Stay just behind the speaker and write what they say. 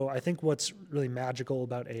I think what's really magical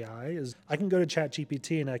about AI is I can go to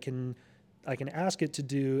ChatGPT and I can ask it to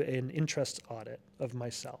do an interest audit of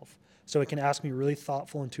myself. So it can ask me really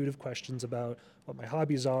thoughtful, intuitive questions about what my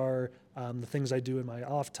hobbies are, the things I do in my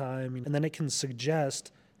off time, and then it can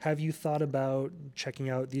suggest, have you thought about checking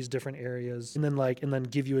out these different areas, and then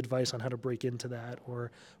give you advice on how to break into that,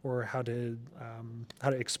 or how to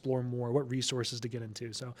explore more, what resources to get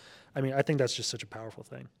into. So, I mean, I think that's just such a powerful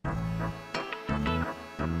thing.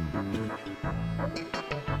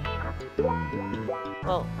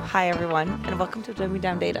 Well, hi everyone, and welcome to Dumbing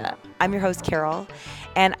Down Data. I'm your host, Carol,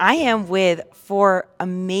 and I am with four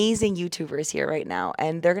amazing YouTubers here right now,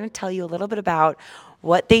 and they're going to tell you a little bit about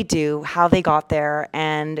what they do, how they got there,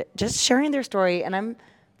 and just sharing their story. And I'm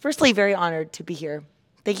firstly very honored to be here.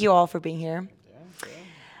 Thank you all for being here.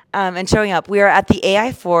 And showing up. We are at the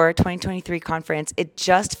AI4 2023 conference. It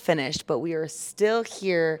just finished, but we are still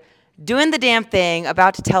here doing the damn thing,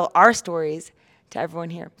 about to tell our stories to everyone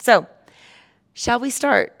here. So, shall we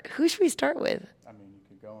start? Who should we start with? I mean, you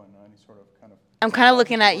could go in any sort of kind of. I'm kind of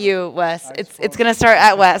looking at you, Wes. It's going to start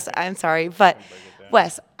at Wes. I'm sorry. But,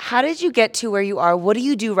 Wes, how did you get to where you are? What do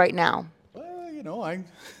you do right now? Well,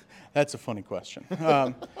 that's a funny question.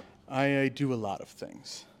 I do a lot of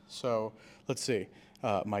things. So let's see.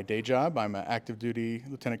 My day job, I'm an active duty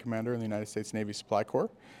lieutenant commander in the United States Navy Supply Corps.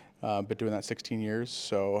 Been doing that 16 years,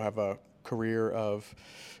 so I have a career of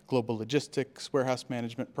global logistics, warehouse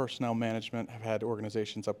management, personnel management. I've had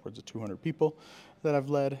organizations upwards of 200 people that I've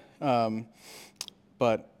led.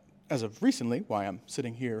 But as of recently, why I'm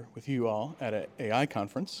sitting here with you all at an AI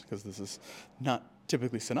conference, because this is not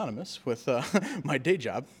typically synonymous with my day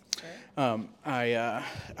job.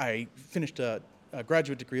 I finished a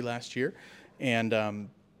graduate degree last year, and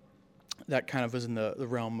that kind of was in the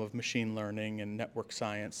realm of machine learning and network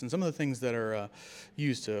science and some of the things that are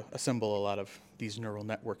used to assemble a lot of these neural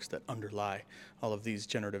networks that underlie all of these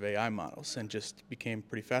generative AI models, and just became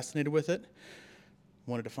pretty fascinated with it.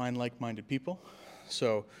 Wanted to find like-minded people.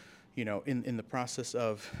 So, in the process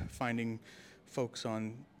of finding folks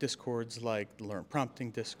on Discords like Learn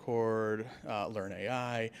Prompting Discord, Learn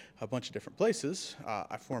AI, a bunch of different places,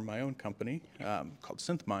 I formed my own company called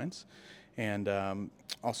SynthMinds. And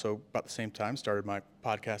also, about the same time, started my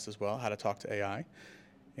podcast as well, How to Talk to AI.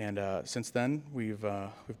 And since then, we've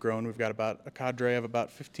grown. We've got about a cadre of about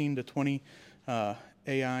 15 to 20 AI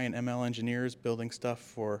and ML engineers building stuff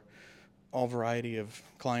for all variety of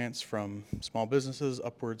clients, from small businesses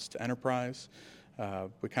upwards to enterprise.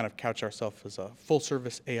 We kind of couch ourselves as a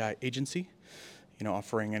full-service AI agency,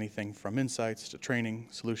 offering anything from insights to training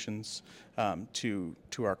solutions to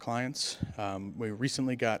our clients. We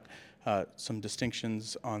recently got some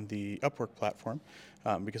distinctions on the Upwork platform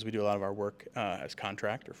because we do a lot of our work as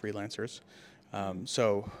contract or freelancers.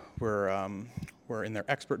 So we're in their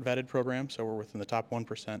expert vetted program, so we're within the top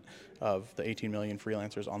 1% of the 18 million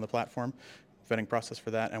freelancers on the platform, vetting process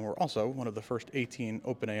for that, and we're also one of the first 18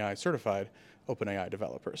 OpenAI certified OpenAI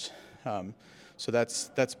developers. So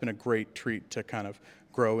that's been a great treat to kind of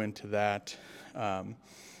grow into that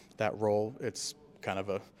role. It's kind of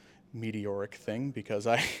a meteoric thing because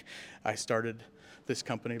I started this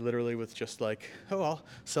company literally with just I'll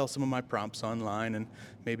sell some of my prompts online and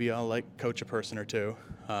maybe I'll coach a person or two.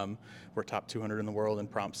 We're top 200 in the world in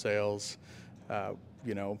prompt sales.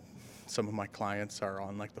 Some of my clients are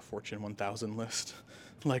on the Fortune 1000 list,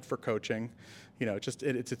 for coaching.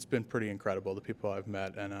 It's been pretty incredible, the people I've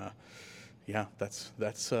met, and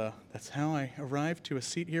that's how I arrived to a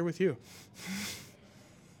seat here with you.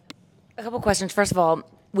 A couple questions. First of all,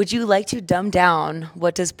 would you like to dumb down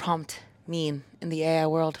what does prompt mean in the AI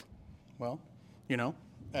world? Well,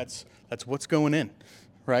 that's what's going in,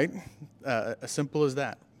 right? As simple as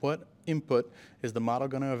that. What input is the model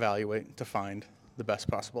going to evaluate to find the best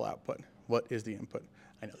possible output? What is the input?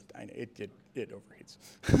 I know it overheats.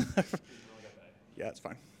 Yeah, it's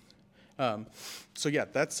fine. So yeah,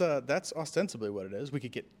 that's ostensibly what it is. We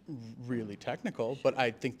could get really technical, but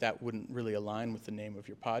I think that wouldn't really align with the name of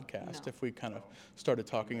your podcast if we kind of started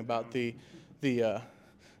talking about the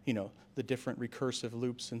different recursive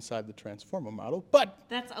loops inside the transformer model. But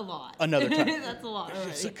that's a lot. Another time. That's a lot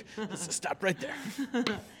already. Let's stop right there.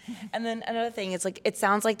 And then another thing, it's it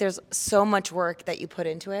sounds like there's so much work that you put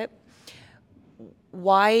into it.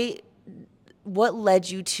 What led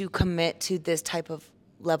you to commit to this type of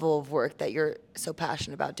level of work that you're so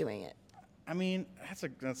passionate about doing it? I mean, that's a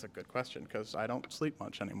good question, because I don't sleep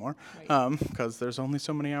much anymore, because there's only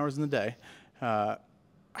so many hours in the day. I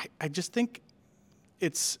just think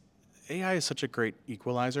AI is such a great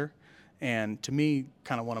equalizer, and to me,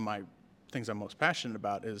 kind of one of my things I'm most passionate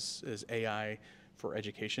about is AI for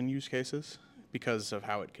education use cases, because of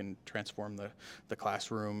how it can transform the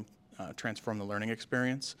classroom, transform the learning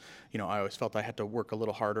experience. I always felt I had to work a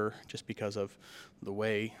little harder just because of the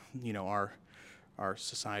way, our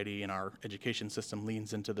society and our education system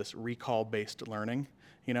leans into this recall-based learning.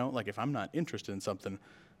 Like if I'm not interested in something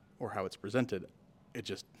or how it's presented, it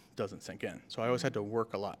just doesn't sink in. So I always had to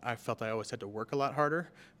work a lot. I felt I always had to work a lot harder,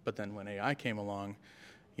 but then when AI came along,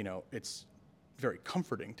 it's very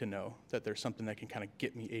comforting to know that there's something that can kind of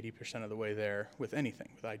get me 80% of the way there with anything,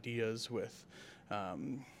 with ideas, with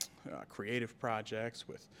creative projects,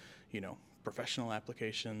 with, professional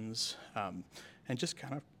applications, and just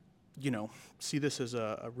kind of, see this as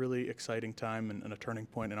a really exciting time and a turning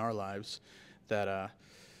point in our lives that I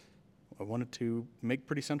wanted to make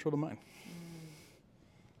pretty central to mine.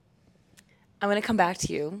 I'm going to come back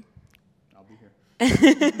to you. I'll be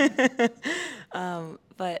here.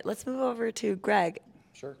 But let's move over to Greg.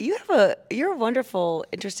 Sure. You're a wonderful,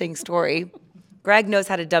 interesting story. Greg knows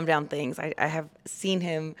how to dumb down things. I have seen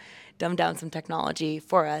him dumb down some technology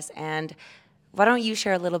for us. And why don't you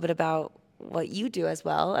share a little bit about what you do as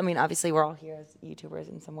well? I mean, obviously we're all here as YouTubers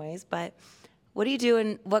in some ways, but what do you do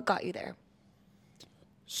and what got you there?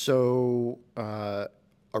 So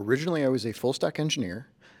originally I was a full stack engineer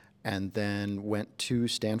and then went to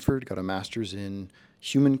Stanford, got a master's in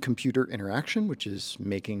human computer interaction, which is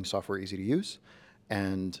making software easy to use,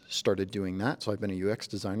 and started doing that. So I've been a UX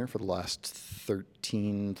designer for the last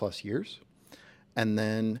 13 plus years. And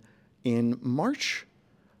then in March,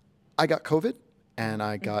 I got COVID and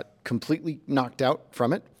I got completely knocked out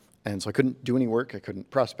from it. And so I couldn't do any work. I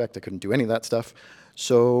couldn't prospect. I couldn't do any of that stuff.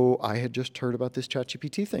 So I had just heard about this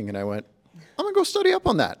ChatGPT thing and I went, I'm gonna go study up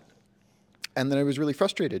on that. And then I was really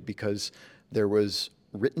frustrated because there was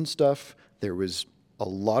written stuff. There was a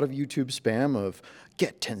lot of YouTube spam of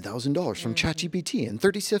get $10,000 from ChatGPT in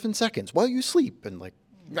 37 seconds while you sleep and like,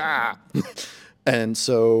 ah. And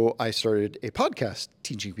so I started a podcast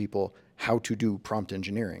teaching people how to do prompt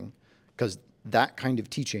engineering because that kind of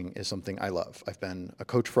teaching is something I love. I've been a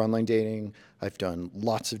coach for online dating. I've done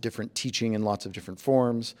lots of different teaching in lots of different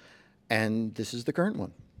forms, and this is the current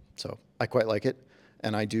one. So I quite like it,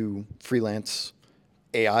 and I do freelance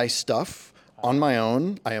AI stuff on my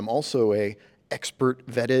own. I am also a expert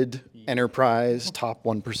vetted enterprise, top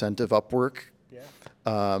 1% of Upwork.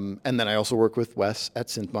 And then I also work with Wes at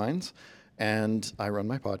SynthMinds. And I run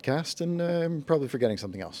my podcast, and I'm probably forgetting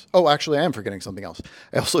something else. Oh, actually, I am forgetting something else.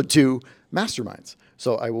 I also do masterminds.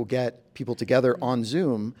 So I will get people together on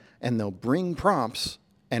Zoom, and they'll bring prompts,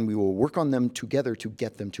 and we will work on them together to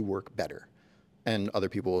get them to work better. And other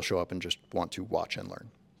people will show up and just want to watch and learn.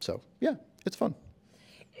 So, yeah, it's fun.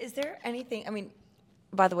 Is there anything, I mean,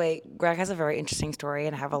 by the way, Greg has a very interesting story,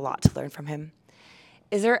 and I have a lot to learn from him.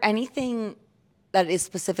 Is there anything that is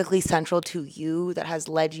specifically central to you that has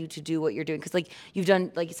led you to do what you're doing? Because like you've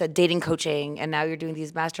done, like you said, dating coaching, and now you're doing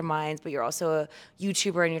these masterminds, but you're also a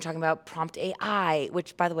YouTuber and you're talking about prompt AI,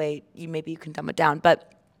 which by the way, maybe you can dumb it down.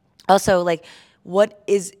 But also like, what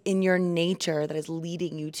is in your nature that is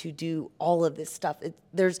leading you to do all of this stuff?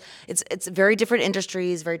 It's very different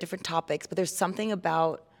industries, very different topics, but there's something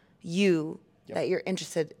about you that you're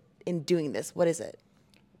interested in doing this. What is it?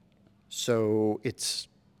 So it's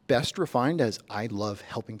best refined as I love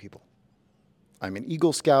helping people. I'm an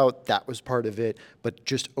Eagle Scout, that was part of it, but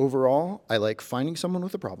just overall, I like finding someone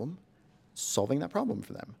with a problem, solving that problem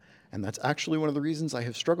for them. And that's actually one of the reasons I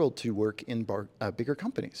have struggled to work in bigger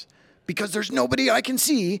companies, because there's nobody I can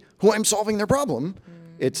see who I'm solving their problem.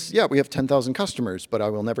 It's, yeah, we have 10,000 customers, but I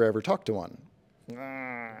will never ever talk to one.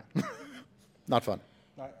 Not fun.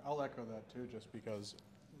 I'll echo that too, just because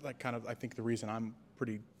I think the reason I'm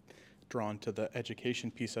pretty drawn to the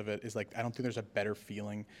education piece of it is like, I don't think there's a better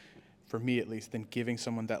feeling, for me at least, than giving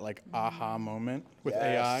someone that like aha moment with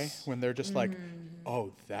AI when they're just like,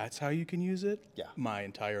 oh, that's how you can use it? Yeah. My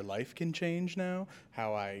entire life can change now,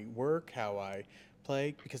 how I work, how I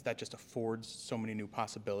play, because that just affords so many new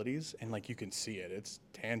possibilities, and like you can see it, it's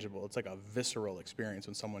tangible, it's like a visceral experience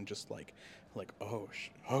when someone just like oh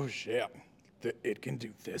shit, it can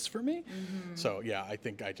do this for me. So yeah, I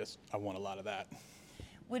think I want a lot of that.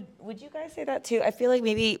 Would you guys say that too? I feel like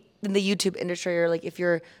maybe in the YouTube industry, or like if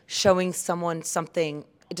you're showing someone something,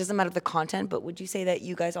 it doesn't matter the content, but would you say that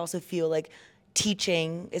you guys also feel like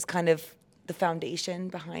teaching is kind of the foundation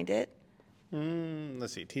behind it?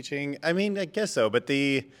 Let's see, teaching. I mean, I guess so, but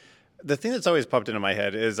the thing that's always popped into my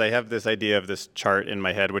head is I have this idea of this chart in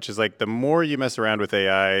my head, which is like the more you mess around with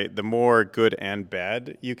AI, the more good and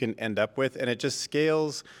bad you can end up with, and it just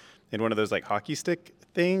scales in one of those like hockey stick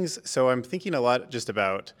things. So I'm thinking a lot just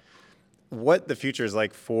about what the future is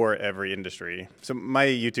like for every industry. So my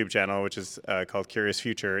YouTube channel, which is called Curious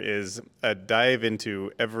Future, is a dive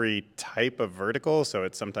into every type of vertical. So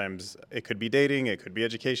it's sometimes it could be dating, it could be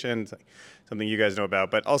education, something you guys know about,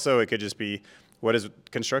 but also it could just be what does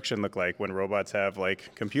construction look like when robots have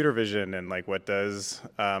like computer vision, and like what does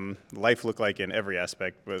life look like in every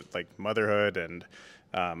aspect with like motherhood and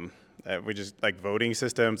we just like voting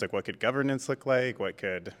systems, like what could governance look like, what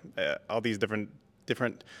could all these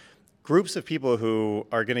different groups of people who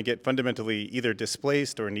are going to get fundamentally either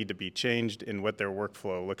displaced or need to be changed in what their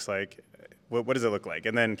workflow looks like. What does it look like?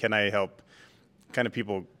 And then can I help kind of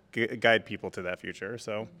guide people to that future?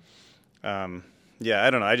 So, yeah, I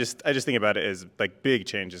don't know. I just think about it as like big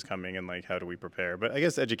changes coming and like how do we prepare? But I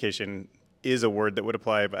guess education is a word that would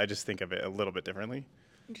apply, but I just think of it a little bit differently.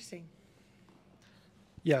 Interesting.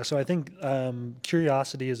 Yeah, so I think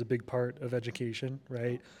curiosity is a big part of education,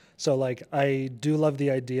 right? So like I do love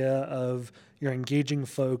the idea of you're engaging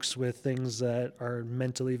folks with things that are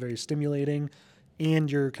mentally very stimulating,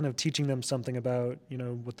 and you're kind of teaching them something about, you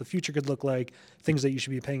know, what the future could look like, things that you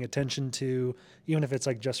should be paying attention to, even if it's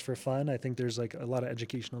like just for fun. I think there's like a lot of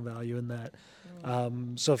educational value in that.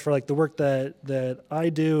 So for like the work that I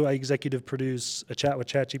do, I executive produce A Chat with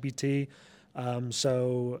ChatGPT.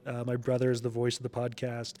 My brother is the voice of the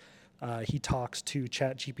podcast. He talks to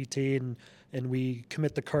ChatGPT, and we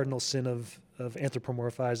commit the cardinal sin of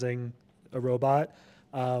anthropomorphizing a robot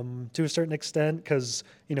to a certain extent, because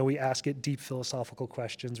we ask it deep philosophical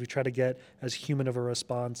questions. We try to get as human of a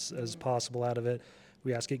response as possible out of it.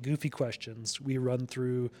 We ask it goofy questions. We run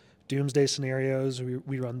through doomsday scenarios.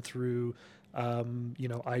 We run through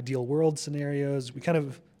ideal world scenarios. We kind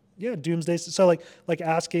of doomsday. So like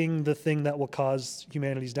asking the thing that will cause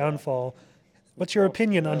humanity's downfall. What's your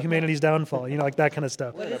opinion on humanity's downfall? Like that kind of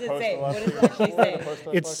stuff. What does it say? What does it actually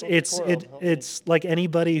say? It's like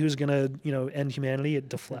anybody who's gonna end humanity, it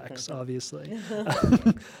deflects obviously.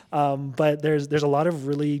 But there's a lot of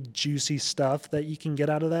really juicy stuff that you can get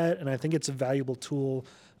out of that, and I think it's a valuable tool.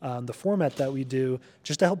 The format that we do,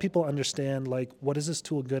 just to help people understand like what is this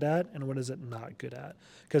tool good at and what is it not good at.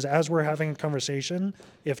 Because as we're having a conversation,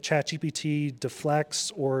 if ChatGPT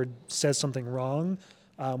deflects or says something wrong,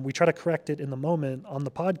 we try to correct it in the moment on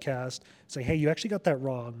the podcast, say, hey, you actually got that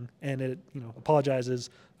wrong, and it apologizes,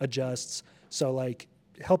 adjusts. So like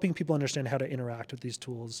helping people understand how to interact with these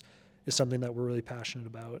tools is something that we're really passionate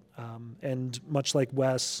about. And much like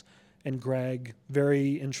Wes and Greg,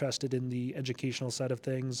 very interested in the educational side of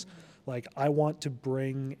things. Like I want to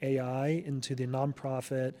bring AI into the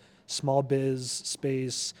nonprofit, small biz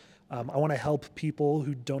space. I want to help people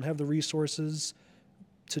who don't have the resources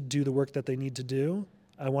to do the work that they need to do.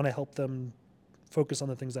 I want to help them focus on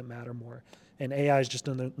the things that matter more. And AI is just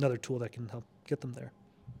another tool that can help get them there.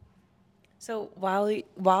 So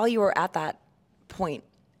while you were at that point,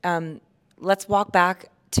 let's walk back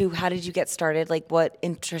to how did you get started? Like what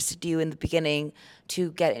interested you in the beginning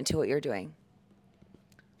to get into what you're doing?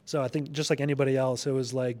 So I think just like anybody else, it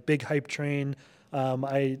was like big hype train.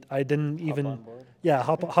 I didn't even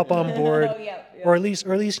hop on board, or at least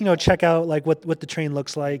check out like what the train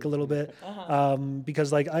looks like a little bit,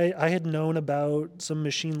 because like I had known about some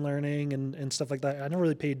machine learning and stuff like that. I never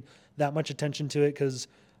really paid that much attention to it because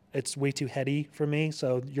it's way too heady for me.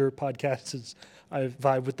 So your podcast is, I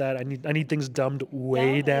vibe with that. I need things dumbed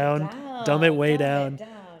way down. Dumb it way down.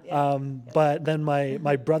 But then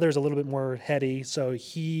my brother's a little bit more heady, so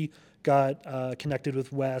he got connected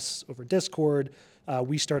with Wes over Discord.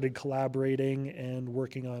 We started collaborating and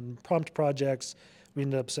working on prompt projects. We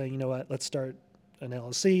ended up saying, you know what, let's start an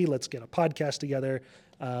LLC, let's get a podcast together.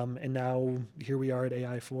 And now here we are at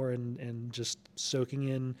AI4 and just soaking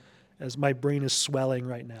in, as my brain is swelling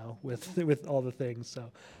right now with all the things.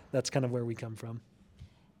 So that's kind of where we come from.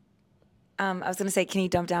 I was going to say, can you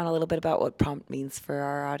dump down a little bit about what prompt means for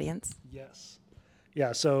our audience? Yes.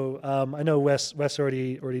 Yeah, so I know Wes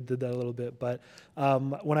already did that a little bit, but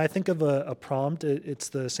when I think of a prompt, it's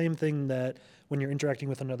the same thing that when you're interacting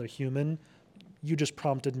with another human, you just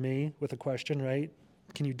prompted me with a question, right?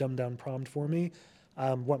 Can you dumb down prompt for me?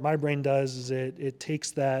 What my brain does is it takes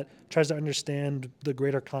that, tries to understand the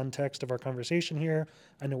greater context of our conversation here.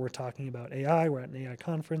 I know we're talking about AI, we're at an AI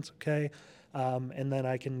conference, okay? And then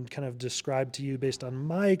I can kind of describe to you based on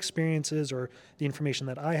my experiences or the information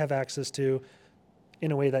that I have access to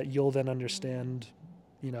in a way that you'll then understand,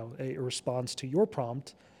 a response to your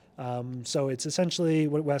prompt. So it's essentially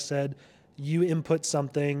what Wes said, you input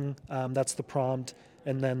something, that's the prompt,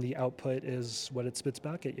 and then the output is what it spits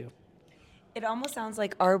back at you. It almost sounds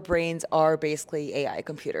like our brains are basically AI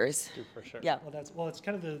computers. For sure. Yeah. Well, it's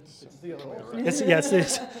kind of it's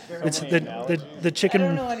the chicken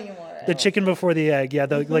the chicken before the egg. Yeah,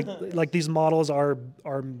 like these models are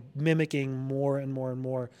mimicking more and more and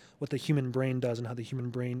more what the human brain does and how the human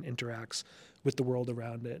brain interacts with the world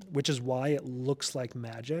around it, which is why it looks like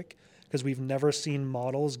magic, because we've never seen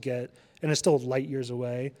models get, and it's still light years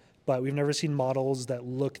away, but we've never seen models that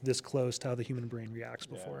look this close to how the human brain reacts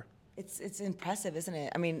before. It's impressive, isn't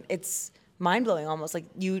it? I mean, it's mind-blowing almost. Like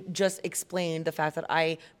you just explained the fact that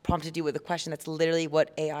I prompted you with a question. That's literally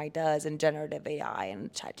what AI does, and generative AI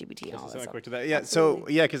and ChatGPT and all that Something stuff. quick to that. Yeah. So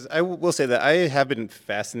yeah, because I will say that I have been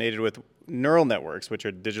fascinated with neural networks, which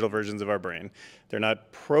are digital versions of our brain. They're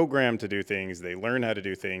not programmed to do things. They learn how to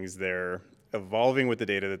do things. They're evolving with the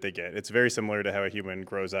data that they get. It's very similar to how a human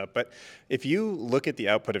grows up. But if you look at the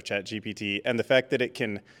output of ChatGPT and the fact that it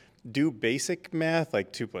can do basic math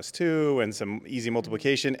like 2 + 2 and some easy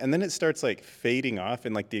multiplication, and then it starts like fading off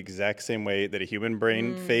in like the exact same way that a human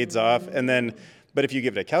brain fades off. And then, but if you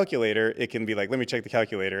give it a calculator, it can be like, let me check the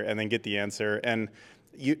calculator and then get the answer. And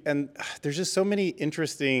there's just so many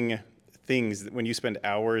interesting things that when you spend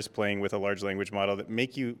hours playing with a large language model that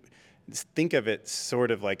make you think of it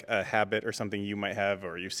sort of like a habit or something you might have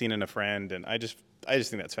or you've seen in a friend. And I just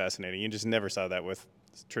think that's fascinating. You just never saw that with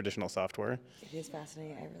traditional software. It is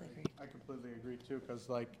fascinating. I really agree. I completely agree too, because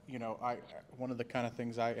one of the kind of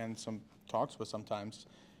things I end some talks with sometimes,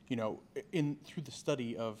 through the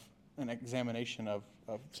study of an examination of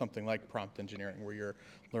something like prompt engineering, where you're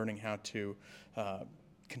learning how to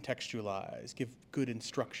contextualize, give good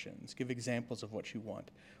instructions, give examples of what you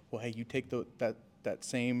want. Well, hey, you take that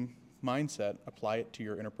same mindset, apply it to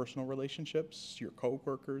your interpersonal relationships, your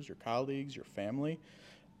coworkers, your colleagues, your family.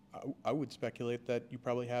 I would speculate that you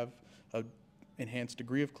probably have an enhanced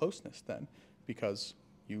degree of closeness then, because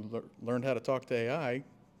you learned how to talk to AI,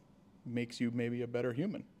 makes you maybe a better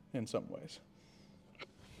human in some ways.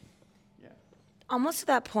 Yeah. Almost to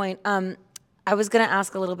that point, I was going to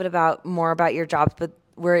ask a little bit more about your jobs, but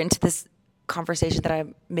we're into this conversation that I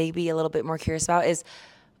may be a little bit more curious about is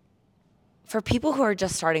for people who are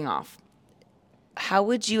just starting off, how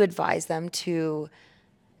would you advise them to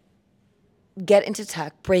get into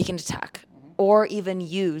tech, break into tech, or even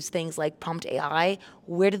use things like prompt AI?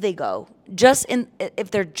 Where do they go?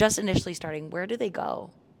 If they're just initially starting, where do they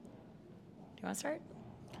go? Do you want to start?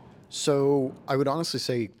 So I would honestly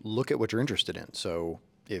say look at what you're interested in. So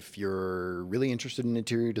if you're really interested in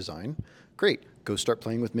interior design, great. Go start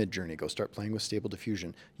playing with Midjourney. Go start playing with Stable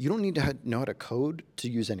Diffusion. You don't need to know how to code to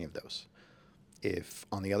use any of those. If,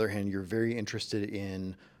 on the other hand, you're very interested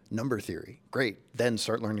in number theory, great. Then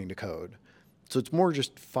start learning to code. So it's more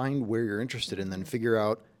just find where you're interested and then figure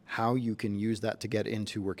out how you can use that to get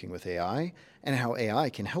into working with AI and how AI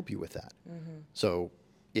can help you with that. So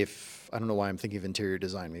I don't know why I'm thinking of interior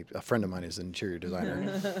design. Maybe a friend of mine is an interior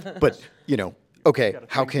designer. But, okay,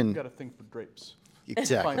 how can... You got to think for drapes.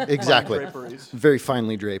 Exactly. Draperies. Very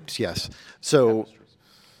finely draped, yes. So,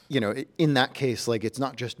 in that case, like it's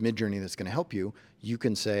not just Midjourney that's going to help you. You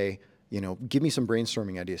can say, give me some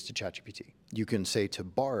brainstorming ideas to ChatGPT. You can say to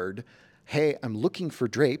Bard, hey, I'm looking for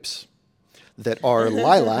drapes that are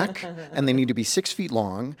lilac and they need to be 6 feet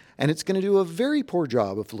long, and it's going to do a very poor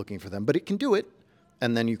job of looking for them, but it can do it.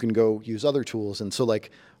 And then you can go use other tools. And so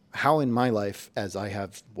like how in my life, as I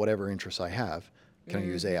have whatever interests I have, can I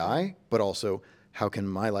use AI, but also how can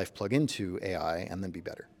my life plug into AI and then be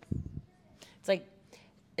better? It's like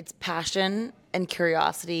it's passion and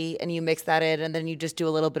curiosity, and you mix that in, and then you just do a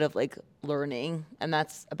little bit of like learning, and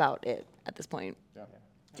that's about it at this point. Yeah.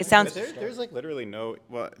 It sounds. There's like literally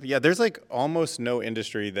there's like almost no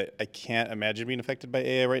industry that I can't imagine being affected by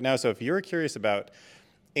AI right now. So if you're curious about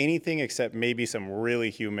anything except maybe some really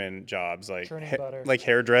human jobs like like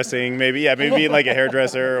hairdressing, maybe like a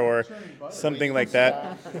hairdresser or something like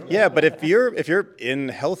that. Yeah, but if you're in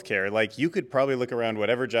healthcare, like you could probably look around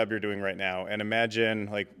whatever job you're doing right now and imagine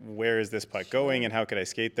like where is this puck going and how could I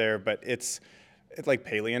skate there? But it's like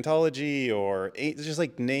paleontology or just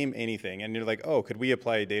like name anything, and you're like, oh, could we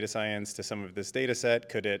apply data science to some of this data set?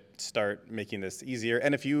 Could it start making this easier?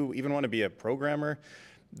 And if you even want to be a programmer,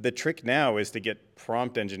 the trick now is to get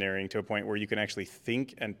prompt engineering to a point where you can actually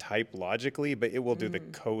think and type logically, but it will do the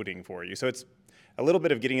coding for you. So it's a little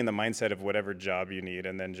bit of getting in the mindset of whatever job you need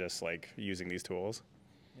and then just like using these tools.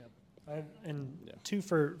 Two,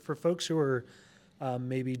 for folks who are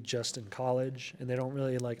maybe just in college and they don't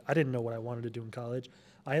really I didn't know what I wanted to do in college.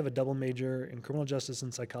 I have a double major in criminal justice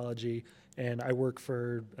and psychology, and I work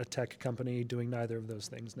for a tech company doing neither of those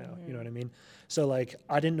things now. You know what I mean? So I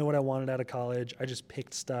didn't know what I wanted out of college. I just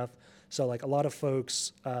picked stuff. So like a lot of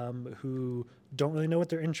folks who don't really know what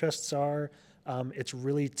their interests are, it's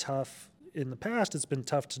really tough. In the past, it's been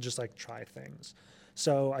tough to just like try things.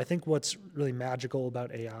 So I think what's really magical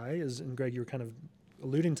about AI is, and Greg, you were kind of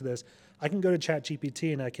alluding to this, I can go to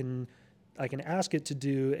ChatGPT and I can ask it to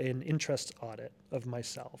do an interest audit of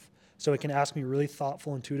myself. So it can ask me really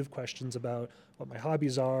thoughtful, intuitive questions about what my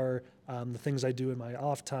hobbies are, the things I do in my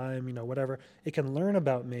off time, whatever. It can learn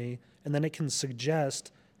about me, and then it can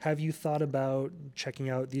suggest, have you thought about checking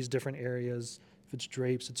out these different areas? If it's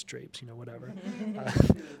drapes, whatever.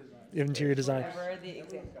 Interior design. Whatever the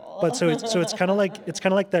example. But so it's kind of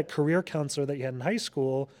like that career counselor that you had in high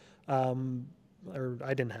school. Or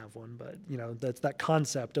I didn't have one, but that's that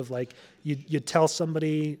concept of like you tell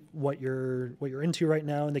somebody what you're into right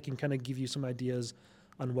now, and they can kind of give you some ideas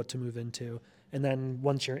on what to move into. And then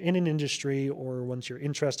once you're in an industry, or once you're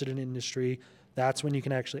interested in an industry, that's when you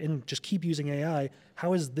can actually, and just keep using AI.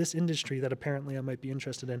 How is this industry that apparently I might be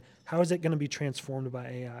interested in, how is it going to be transformed by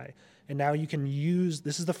AI? And now you can use,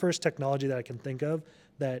 this is the first technology that I can think of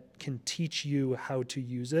that can teach you how to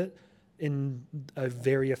use it in a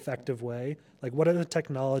very effective way. Like what other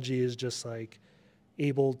technology is just like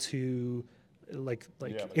able to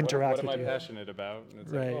interact what with am you? I passionate about? And it's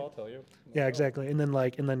Right. like, well, I'll tell you. Yeah, exactly. And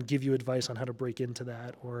then give you advice on how to break into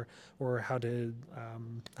that, or how to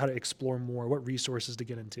explore more, what resources to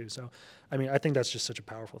get into. So, I mean, I think that's just such a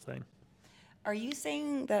powerful thing. Are you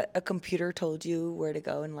saying that a computer told you where to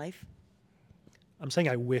go in life? I'm saying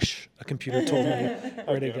I wish a computer told me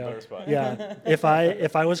where to be in a go. better spot. Yeah, if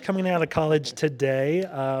I was coming out of college today,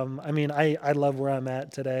 I mean, I love where I'm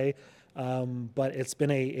at today, but it's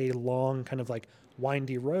been a long kind of like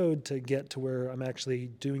windy road to get to where I'm actually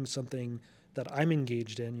doing something that I'm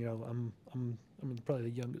engaged in. I'm probably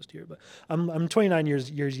the youngest here, but I'm 29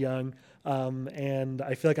 years young, and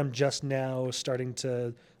I feel like I'm just now starting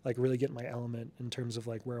to like really get my element in terms of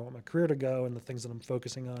like where I want my career to go and the things that I'm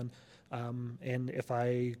focusing on. And if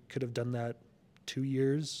I could have done that 2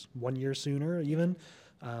 years, 1 year sooner, even,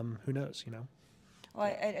 who knows? Well,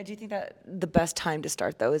 I do think that the best time to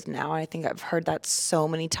start, though, is now. I think I've heard that so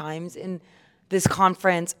many times in this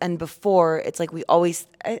conference and before. It's like we always,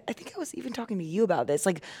 I think I was even talking to you about this.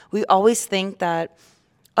 Like we always think that,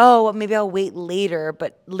 oh, well, maybe I'll wait later,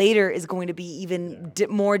 but later is going to be even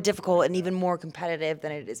more difficult and even more competitive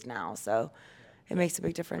than it is now. So it makes a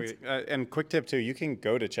big difference. And quick tip too, you can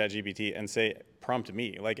go to ChatGPT and say, prompt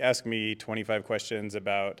me, like ask me 25 questions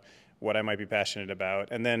about what I might be passionate about.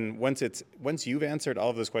 And then once you've answered all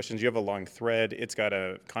of those questions, you have a long thread. It's got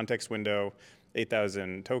a context window,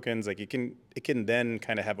 8,000 tokens. Like it can then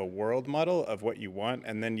kind of have a world model of what you want.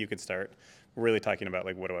 And then you can start really talking about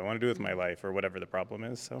like, what do I want to do with my life, or whatever the problem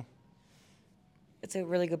is. So It's a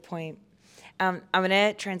really good point. I'm going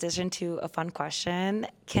to transition to a fun question.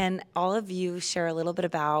 Can all of you share a little bit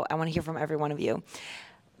about, I want to hear from every one of you,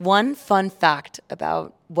 one fun fact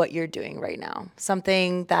about what you're doing right now,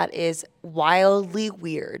 something that is wildly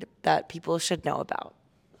weird that people should know about.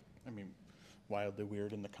 I mean, wildly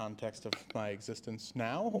weird in the context of my existence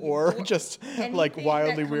now, or just like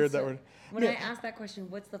wildly weird that we're. When I asked that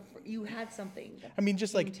question, you had something. I mean,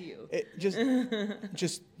 just like to you. it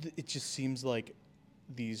just seems like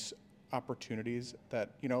these opportunities that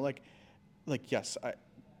yes,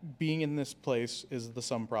 being in this place is the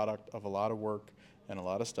sum product of a lot of work and a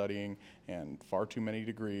lot of studying and far too many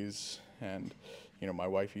degrees. And my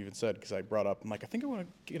wife even said, because I brought up, I'm like, I think I want to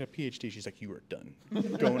get a PhD. She's like, you are done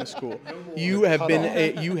going to school. You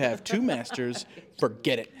have 2 masters.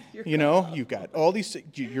 Forget it. You've got all these.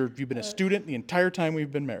 You've been a student the entire time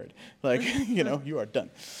we've been married. Like, you are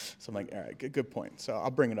done. So I'm like, all right, good point. So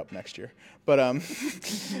I'll bring it up next year. But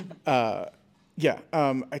I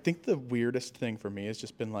think the weirdest thing for me has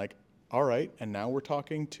just been like, all right, and now we're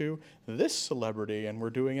talking to this celebrity and we're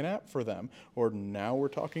doing an app for them. Or now we're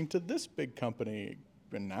talking to this big company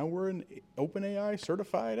and now we're an OpenAI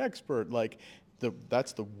certified expert. Like,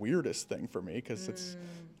 that's the weirdest thing for me, because it's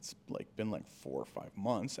like been like 4 or 5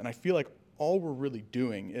 months. And I feel like all we're really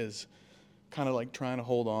doing is kind of like trying to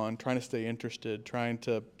hold on, trying to stay interested, trying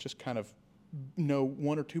to just kind of know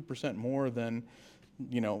 1 or 2% more than,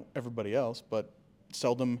 everybody else. But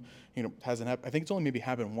seldom, hasn't happened. I think it's only maybe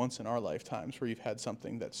happened once in our lifetimes where you've had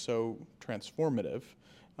something that's so transformative.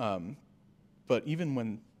 But even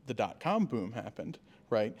when the .com boom happened,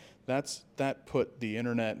 right, that put the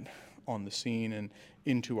internet on the scene and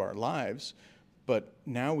into our lives. But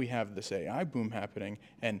now we have this AI boom happening,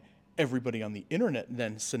 and everybody on the internet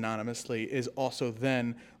then synonymously is also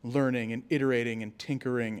then learning and iterating and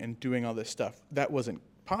tinkering and doing all this stuff. That wasn't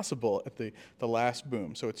possible at the last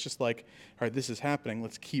boom. So it's just like, all right, this is happening.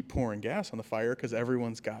 Let's keep pouring gas on the fire because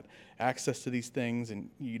everyone's got access to these things. And,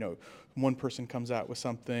 one person comes out with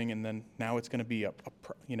something, and then now it's going to be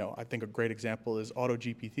I think a great example is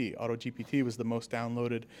AutoGPT. AutoGPT was the most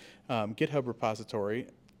downloaded GitHub repository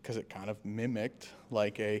because it kind of mimicked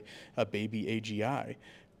like a baby AGI.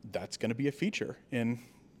 That's going to be a feature in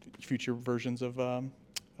future versions of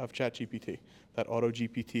ChatGPT, that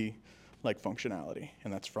AutoGPT like functionality,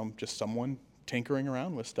 and that's from just someone tinkering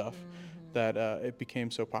around with stuff that it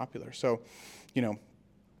became so popular. So,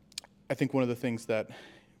 I think one of the things that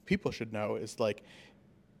people should know is like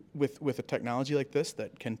with a technology like this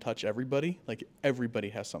that can touch everybody, like everybody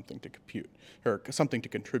has something to compute, or something to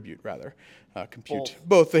contribute rather. Compute.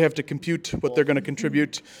 Both. They have to compute what they're going to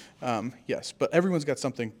contribute. Yes, but everyone's got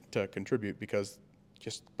something to contribute because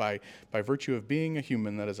just by virtue of being a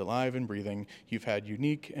human that is alive and breathing, you've had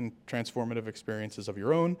unique and transformative experiences of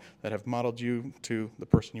your own that have modeled you to the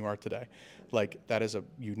person you are today. Like, that is a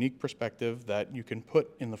unique perspective that you can put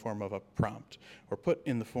in the form of a prompt, or put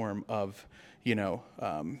in the form of,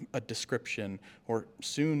 a description, or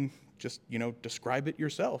soon just, describe it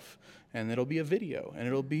yourself. And it'll be a video, and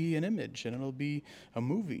it'll be an image, and it'll be a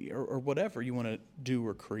movie, or whatever you want to do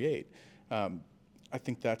or create. I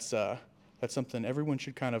think that's something everyone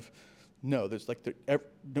should kind of know. There's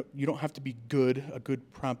you don't have to be a good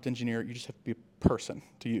prompt engineer. You just have to be a person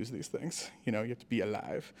to use these things. You have to be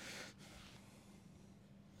alive.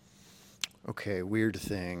 Okay, weird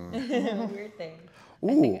thing. Weird thing.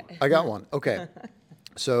 Ooh, I got one. Okay.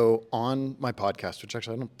 So on my podcast, which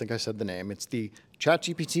actually I don't think I said the name, it's the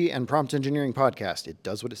ChatGPT and Prompt Engineering Podcast. It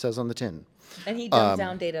does what it says on the tin. And he dumbs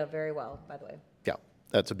down data very well, by the way. Yeah,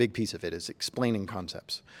 that's a big piece of it, is explaining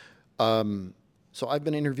concepts. So I've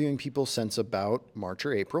been interviewing people since about March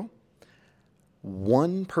or April.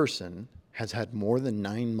 One person has had more than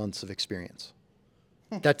 9 months of experience.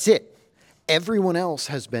 That's it. Everyone else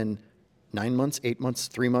has been 9 months, 8 months,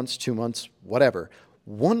 3 months, 2 months, whatever.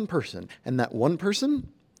 One person, and that one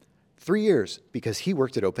person, 3 years, because he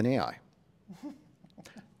worked at OpenAI.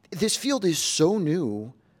 This field is so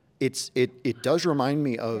new. It does remind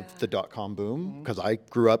me of the dot-com boom, because I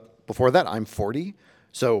grew up before that. I'm 40,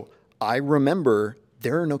 so I remember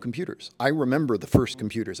there are no computers. I remember the first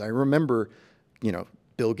computers. I remember,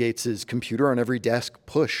 Bill Gates's computer on every desk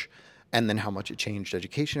push, and then how much it changed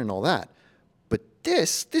education and all that. But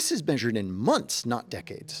this is measured in months, not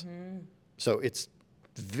decades. So it's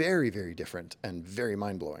very, very different and very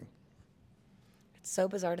mind-blowing. It's so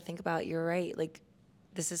bizarre to think about. You're right. Like,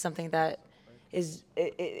 this is something that is,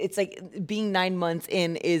 it's like being 9 months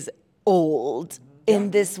in is old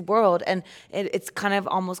in this world. And it's kind of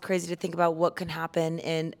almost crazy to think about what can happen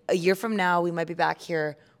in a year from now. We might be back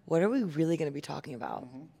here. What are we really going to be talking about?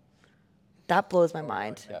 That blows my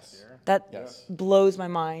mind. Yes. That blows my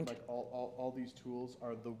mind. Like all these tools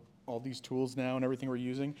are all these tools now and everything we're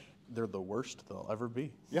using, they're the worst they'll ever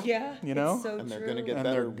be. Yeah. It's so And they're true. going to get And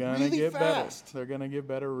better they're gonna really get fast. better. They're gonna get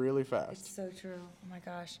better really fast. It's so true. Oh my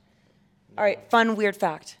gosh. All right. Fun, weird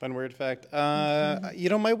fact. Fun weird fact.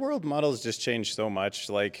 My world models just changed so much.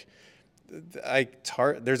 Like,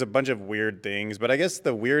 there's a bunch of weird things, but I guess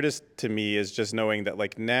the weirdest to me is just knowing that,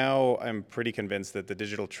 like, now I'm pretty convinced that the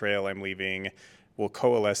digital trail I'm leaving will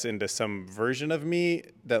coalesce into some version of me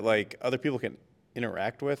that, like, other people can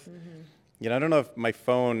interact with. I don't know if my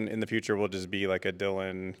phone in the future will just be like a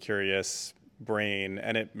Dylan curious brain,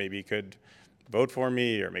 and it maybe could vote for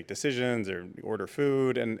me or make decisions or order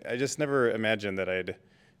food. And I just never imagined that I'd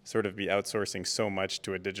sort of be outsourcing so much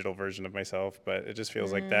to a digital version of myself. But it just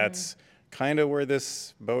feels like that's kind of where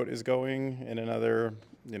this boat is going in another,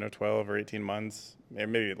 12 or 18 months,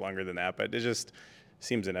 maybe longer than that. But it just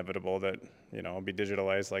seems inevitable that, I'll be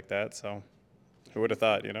digitalized like that. So who would have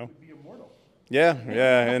thought, Be immortal. Yeah,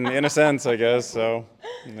 in a sense, I guess. So,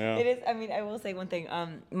 yeah. It is. I mean, I will say one thing.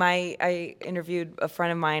 I interviewed a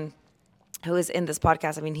friend of mine who was in this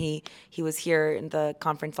podcast. I mean, he was here in the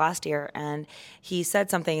conference last year, and he said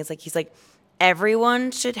something. He's like,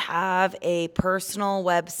 everyone should have a personal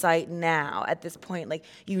website now. At this point, like,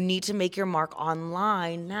 you need to make your mark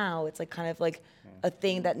online now. It's like kind of like a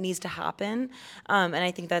thing that needs to happen, and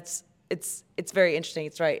I think it's very interesting.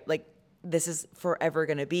 It's right. Like, this is forever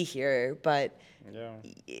going to be here, but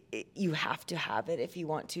you have to have it if you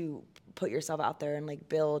want to put yourself out there and, like,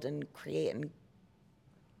 build and create and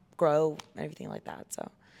grow and everything like that.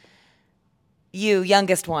 So, you,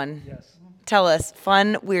 youngest one, Yes. tell us,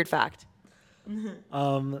 fun, weird fact.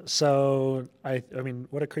 So I mean,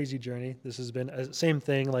 what a crazy journey this has been. Same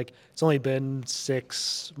thing. Like, it's only been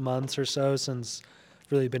 6 months or so since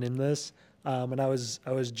I've really been in this, And I was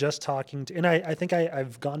just talking to, and I think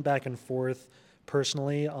I've gone back and forth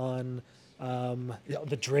personally on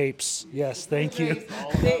the drapes. Yes, thank you.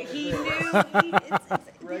 He knew.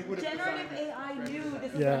 Generative AI knew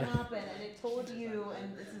this was Yeah. going to happen, and it told you.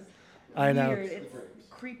 And this is I know. weird. It's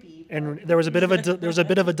creepy. And there was a bit of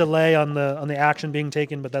a delay on the action being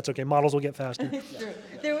taken, but that's okay. Models will get faster. It's true.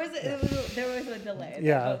 There was a delay.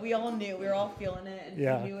 Yeah. But we all knew. We were all feeling it, and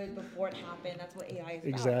Yeah. we knew it before it happened. That's what AI is about.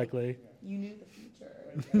 Exactly. You knew the future.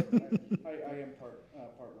 I am part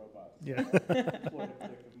robot. Yeah. Exploitive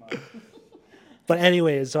predictive model. But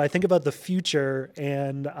anyways, so I think about the future,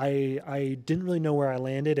 and I didn't really know where I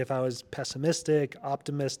landed, if I was pessimistic,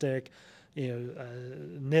 optimistic,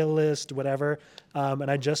 nihilist, whatever.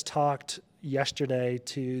 And I just talked yesterday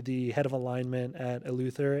to the head of alignment at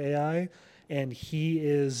Eleuther AI, and he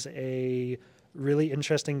is a really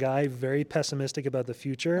interesting guy, very pessimistic about the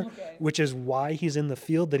future, which is why he's in the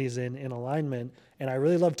field that he's in alignment. And I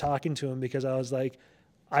really love talking to him because I was like,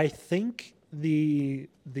 I think the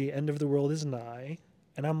end of the world is nigh,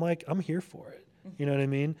 and I'm like, I'm here for it. You know what I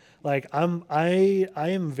mean? Like I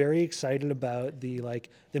am very excited about the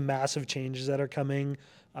massive changes that are coming,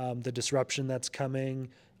 the disruption that's coming.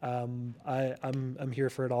 I'm here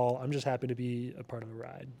for it all. I'm just happy to be a part of the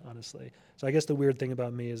ride, honestly. So I guess the weird thing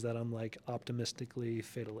about me is that I'm like optimistically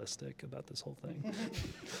fatalistic about this whole thing.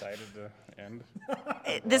 Excited to end.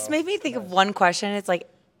 This made me think of one question. It's like,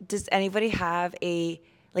 does anybody have a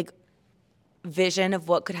vision of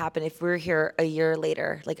what could happen if we're here a year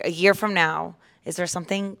later, like a year from now? Is there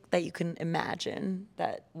something that you can imagine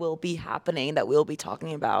that will be happening, that we'll be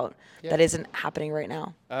talking about, that isn't happening right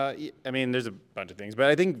now? I mean, there's a bunch of things, but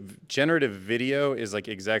I think generative video is like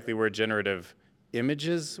exactly where generative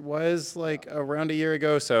images was like around a year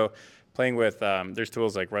ago. So playing with, there's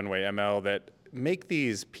tools like Runway ML that make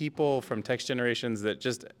these people from text generations that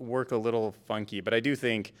just work a little funky. But I do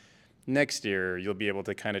think next year you'll be able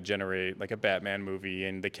to kind of generate like a Batman movie,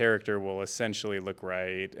 and the character will essentially look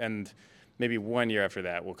right. And maybe 1 year after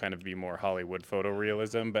that will kind of be more Hollywood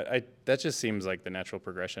photorealism. But that just seems like the natural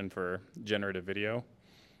progression for generative video.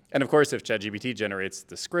 And of course, if ChatGPT generates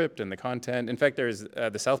the script and the content, in fact, there's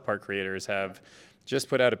the South Park creators have just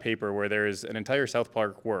put out a paper where there's an entire South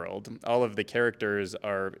Park world. All of the characters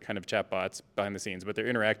are kind of chatbots behind the scenes, but they're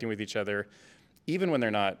interacting with each other even when they're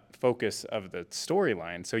not focus of the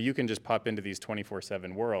storyline. So you can just pop into these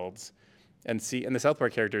 24/7 worlds and see. And the South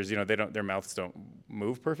Park characters, their mouths don't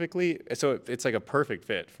move perfectly. So it's like a perfect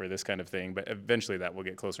fit for this kind of thing. But eventually that will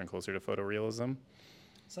get closer and closer to photorealism.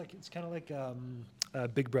 It's kind of like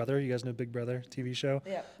Big Brother. You guys know Big Brother TV show?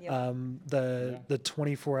 Yeah. The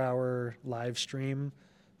 24-hour live stream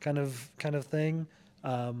kind of thing,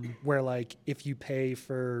 where like if you pay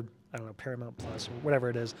for, I don't know, Paramount Plus or whatever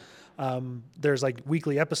it is, there's like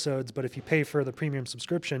weekly episodes, but if you pay for the premium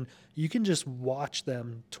subscription, you can just watch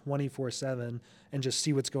them 24/7 and just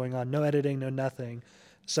see what's going on. No editing, no nothing.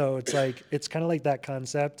 So it's kind of like that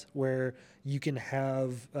concept where you can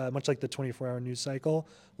have, much like the 24-hour news cycle,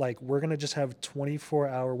 like we're going to just have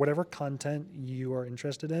 24-hour, whatever content you are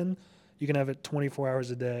interested in, you can have it 24 hours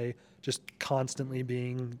a day, just constantly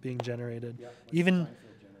being generated. Even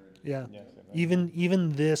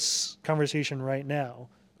this conversation right now,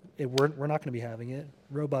 we're not going to be having it.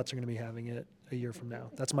 Robots are going to be having it a year from now.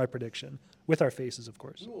 That's my prediction, with our faces, of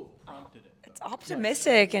course. It's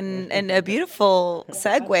optimistic and a beautiful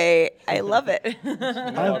segue. I love it.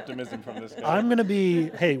 No optimism from this guy. I'm gonna be.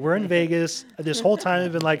 Hey, we're in Vegas. This whole time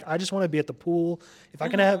I've been like, I just want to be at the pool. If I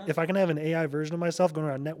can have an AI version of myself going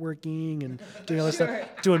around networking and doing all this stuff,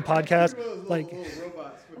 doing podcasts, like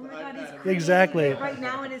exactly. Right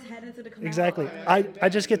now in his head instead of coming Exactly. out. I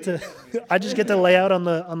just get to lay out on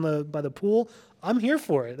the by the pool. I'm here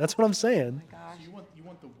for it. That's what I'm saying. You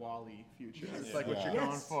want the Wall-E future. It's like what you're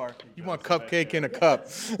going for. You want cupcake in a cup.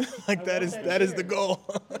 Like that is the goal.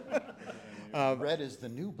 Red is the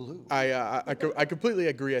new blue. I completely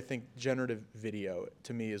agree. I think generative video,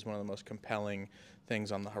 to me, is one of the most compelling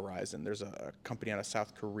things on the horizon. There's a company out of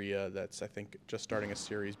South Korea that's, I think, just starting a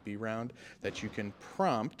Series B round that you can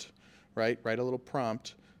prompt, write a little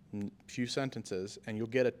prompt, few sentences, and you'll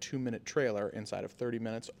get a 2-minute trailer inside of 30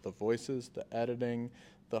 minutes. The voices, the editing,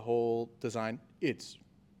 the whole design. It's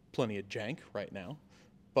plenty of jank right now,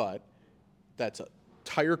 but that's a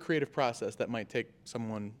entire creative process that might take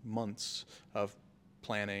someone months of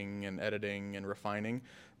planning and editing and refining.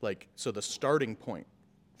 So the starting point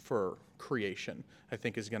for creation, I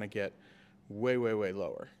think, is going to get way, way, way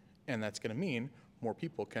lower. And that's going to mean more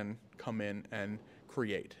people can come in and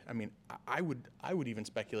create. I mean, I would even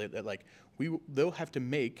speculate that they'll have to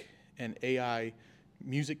make an AI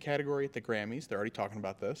music category at the Grammys. They're already talking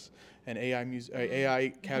about this. An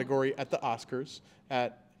AI category at the Oscars.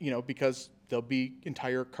 Because there'll be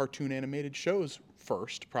entire cartoon animated shows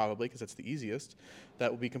first, probably, because that's the easiest. That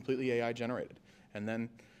will be completely AI generated, and then,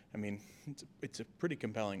 I mean, it's a pretty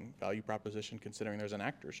compelling value proposition considering there's an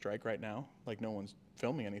actor strike right now. Like, no one's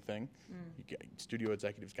filming anything. Studio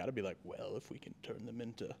executives got to be like, well, if we can turn them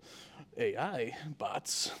into AI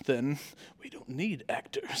bots, then we don't need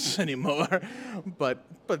actors anymore. But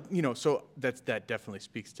so that definitely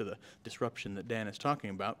speaks to the disruption that Dan is talking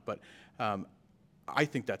about. But I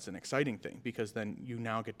think that's an exciting thing, because then you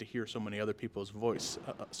now get to hear so many other people's voice,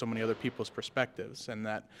 so many other people's perspectives, and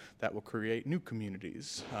that will create new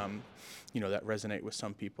communities, that resonate with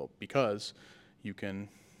some people, because you can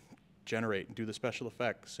generate and do the special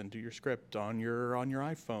effects and do your script on your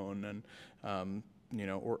iPhone, and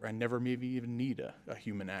and never maybe even need a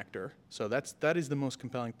human actor. So that is the most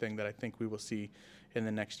compelling thing that I think we will see in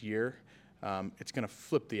the next year. It's going to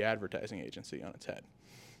flip the advertising agency on its head,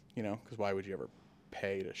 because why would you ever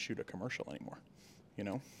pay to shoot a commercial anymore?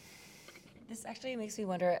 This actually makes me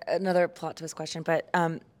wonder, another plot twist question, but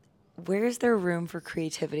where is there room for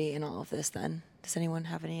creativity in all of this then? Does anyone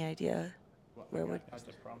have any idea? Where would? As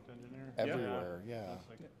the prompt engineer? Everywhere, yeah.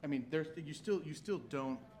 I mean, you still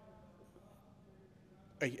don't.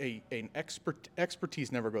 An expertise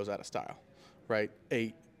never goes out of style, right?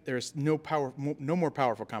 There's no more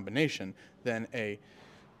powerful combination than a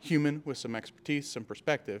human with some expertise, some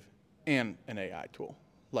perspective, and an AI tool.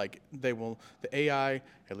 Like, the AI,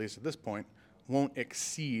 at least at this point, won't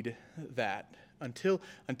exceed that until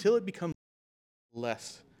it becomes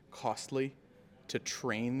less costly to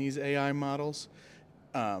train these AI models.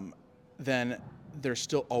 Then there's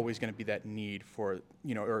still always going to be that need for,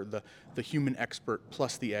 or the human expert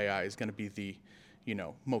plus the AI is going to be the,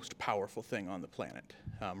 most powerful thing on the planet.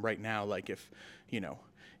 Right now, like, if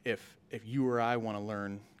you or I want to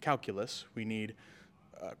learn calculus, we need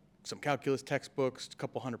some calculus textbooks, a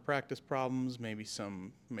couple hundred practice problems, maybe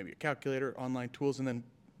a calculator, online tools, and then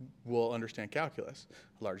we'll understand calculus.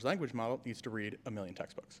 A large language model needs to read 1 million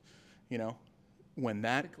textbooks.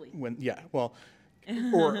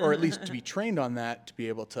 Or at least to be trained on that, to be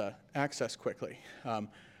able to access quickly.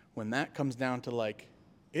 When that comes down to, like,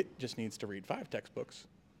 it just needs to read 5 textbooks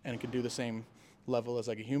and it can do the same level as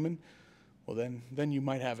like a human, well, then you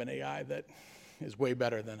might have an AI that is way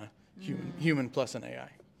better than a human plus an AI.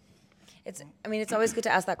 It's always good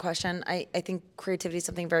to ask that question. I think creativity is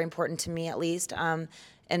something very important to me, at least. And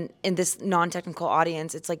in this non-technical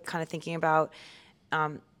audience, it's like kind of thinking about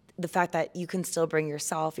the fact that you can still bring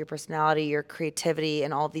yourself, your personality, your creativity,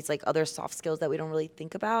 and all of these like other soft skills that we don't really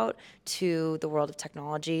think about to the world of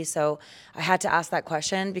technology. So I had to ask that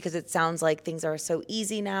question because it sounds like things are so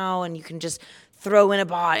easy now, and you can just throw in a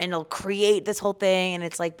bot and it'll create this whole thing. And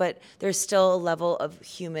it's like, but there's still a level of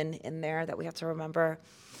human in there that we have to remember.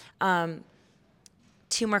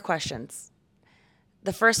 2 more questions.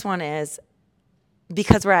 The first one is,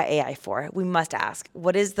 because we're at AI4, we must ask,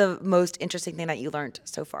 what is the most interesting thing that you learned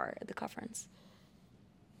so far at the conference?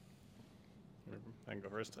 I can go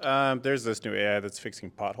first. There's this new AI that's fixing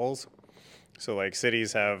potholes. So, like,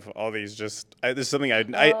 cities have all these this is something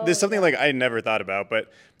like I never thought about, but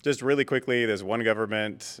just really quickly, this one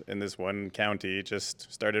government in this one county just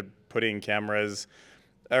started putting cameras,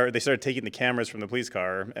 or they started taking the cameras from the police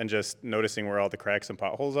car and just noticing where all the cracks and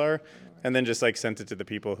potholes are, and then just like sent it to the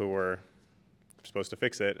people who were supposed to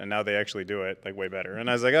fix it, and now they actually do it like way better. And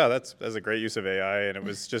I was like, oh, that's a great use of AI. And it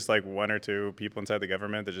was just like 1 or 2 people inside the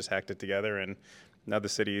government that just hacked it together, and now the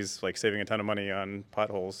city's like saving a ton of money on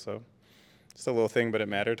potholes. So just a little thing, but it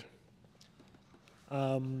mattered.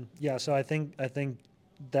 So I think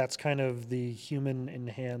that's kind of the human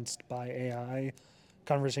enhanced by AI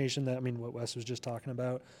conversation what Wes was just talking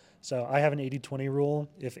about. So I have an 80-20 rule.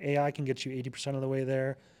 If AI can get you 80% of the way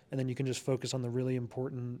there, and then you can just focus on the really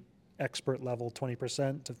important expert level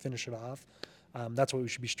 20% to finish it off, that's what we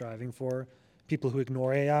should be striving for. People who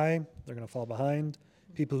ignore AI, they're going to fall behind.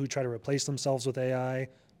 People who try to replace themselves with AI,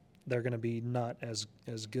 they're going to be not as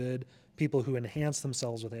good. People who enhance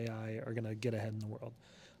themselves with AI are going to get ahead in the world.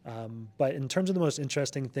 But in terms of the most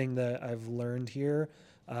interesting thing that I've learned here,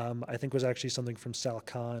 I think was actually something from Sal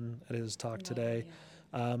Khan at his talk today.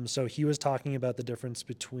 So he was talking about the difference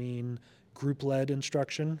between group-led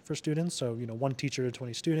instruction for students, so 1 teacher to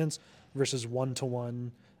 20 students versus 1-to-1,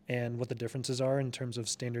 and what the differences are in terms of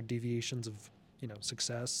standard deviations of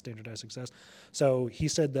success, standardized success. So he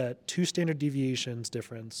said that 2 standard deviations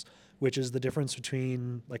difference, which is the difference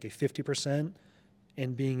between like a 50%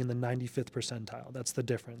 and being in the 95th percentile. That's the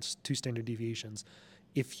difference, 2 standard deviations,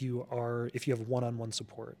 if you have one-on-one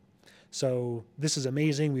support. So this is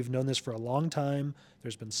amazing. We've known this for a long time.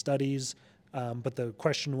 There's been studies, but the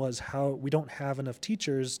question was how we don't have enough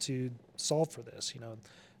teachers to solve for this.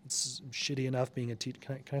 It's shitty enough being a teacher.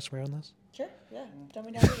 Can I swear on this? Sure. Yeah. Tell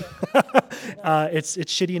me down. It's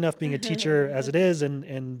shitty enough being a teacher as it is,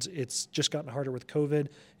 and it's just gotten harder with COVID.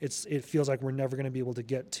 It feels like we're never going to be able to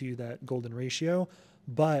get to that golden ratio.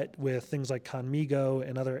 But with things like Conmigo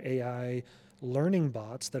and other AI learning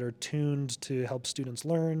bots that are tuned to help students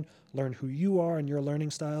learn who you are and your learning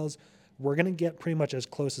styles, we're going to get pretty much as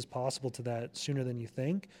close as possible to that sooner than you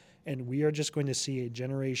think. And we are just going to see a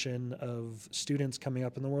generation of students coming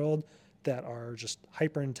up in the world that are just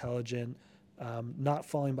hyper intelligent, not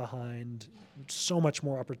falling behind, so much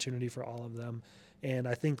more opportunity for all of them. And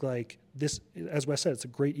I think like this, as Wes said, it's a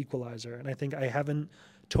great equalizer. And I think I haven't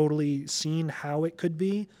totally seen how it could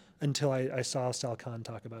be until I saw Sal Khan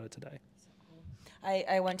talk about it today.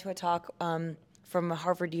 I went to a talk from a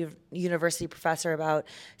Harvard University professor about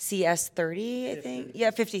CS30, I think.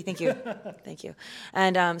 Yeah, 50, thank you. Thank you.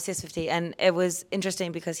 And CS50. And it was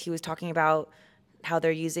interesting because he was talking about how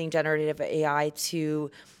they're using generative AI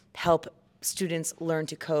to help students learn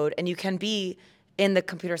to code. And you can be in the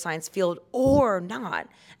computer science field or not,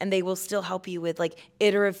 and they will still help you with like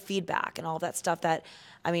iterative feedback and all that stuff that,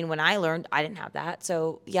 I mean, when I learned, I didn't have that.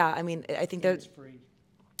 So yeah, I mean, I think that it's free.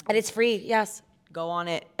 And it's free, yes. Go on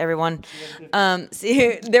it, everyone.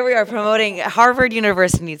 See, there we are promoting. Harvard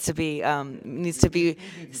University needs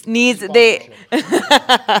they.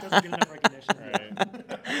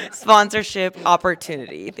 Sponsorship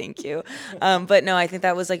opportunity. Thank you. But no, I think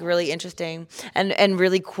that was like really interesting and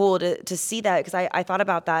really cool to see that, because I thought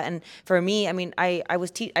about that. And for me, I mean, I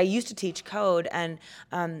used to teach code, and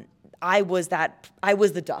I was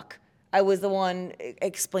the duck. I was the one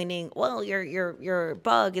explaining, well, your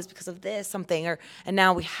bug is because of this something, and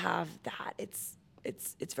now we have that.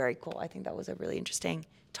 It's very cool. I think that was a really interesting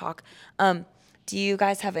talk. Do you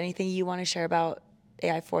guys have anything you want to share about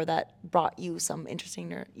AI4 that brought you some interesting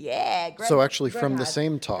Greg, So actually, Greg from the has.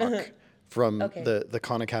 same talk, from Okay. the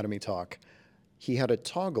Khan Academy talk, he had a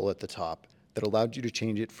toggle at the top that allowed you to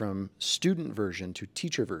change it from student version to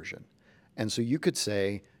teacher version. And so you could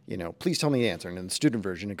say, please tell me the answer. And in the student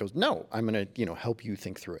version, it goes, no, I'm going to, help you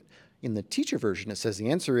think through it. In the teacher version, it says the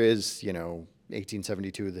answer is,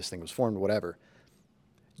 1872, this thing was formed, whatever.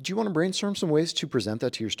 Do you want to brainstorm some ways to present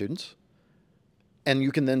that to your students? And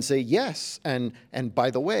you can then say yes. And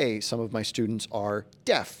by the way, some of my students are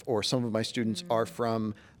deaf, or some of my students are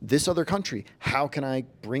from this other country. How can I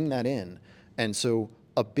bring that in? And so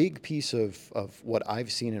a big piece of what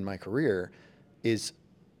I've seen in my career is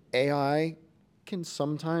AI can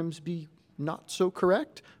sometimes be not so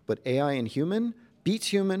correct, but AI and human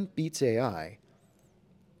beats AI.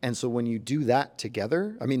 And so when you do that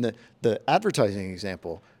together, I mean, the advertising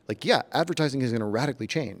example, advertising is going to radically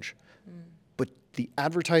change. But the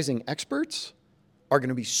advertising experts are going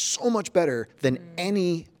to be so much better than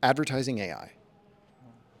any advertising AI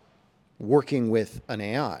working with an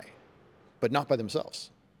AI, but not by themselves.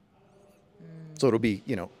 So it'll be,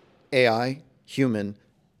 AI, human,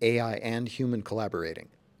 AI and human collaborating.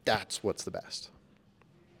 That's what's the best.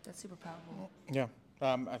 That's super powerful. Yeah,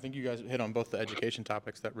 I think you guys hit on both the education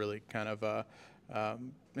topics that really kind of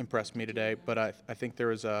impressed me today. But I think there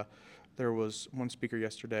was one speaker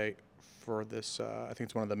yesterday for this. I think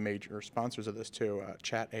it's one of the major sponsors of this too.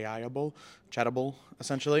 Chattable,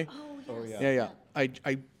 essentially. Oh yes. Yeah. I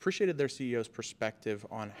appreciated their CEO's perspective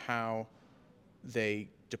on how they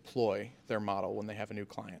deploy their model when they have a new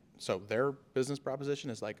client. So their business proposition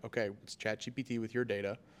is like, okay, it's ChatGPT with your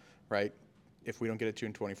data, right? If we don't get it to you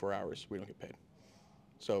in 24 hours, we don't get paid.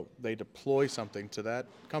 So they deploy something to that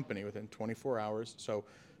company within 24 hours, so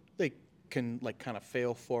they can like kind of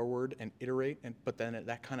fail forward and iterate, but then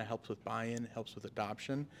that kind of helps with buy-in, helps with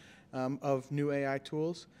adoption of new AI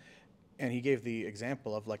tools. And he gave the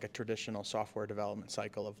example of like a traditional software development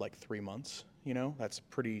cycle of like 3 months. That's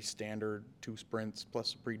pretty standard, 2 sprints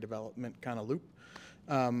plus pre-development kind of loop.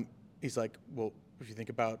 He's like, well, if you think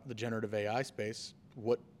about the generative AI space,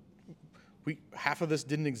 half of this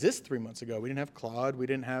didn't exist 3 months ago. We didn't have Claude, we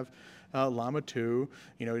didn't have Llama 2,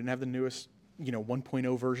 we didn't have the newest,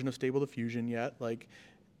 1.0 version of Stable Diffusion yet. And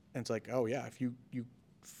it's like, oh yeah, if you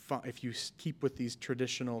keep with these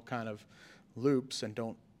traditional kind of loops and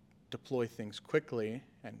don't deploy things quickly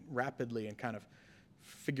and rapidly and kind of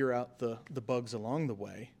figure out the bugs along the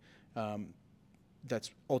way,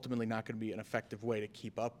 that's ultimately not going to be an effective way to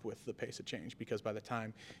keep up with the pace of change, because by the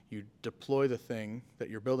time you deploy the thing that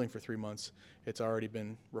you're building for 3 months, it's already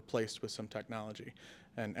been replaced with some technology.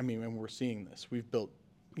 And I mean, and we're seeing this. We've built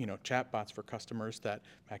chatbots for customers that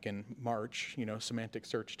back in March, semantic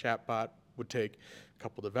search chatbot would take a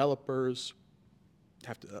couple developers,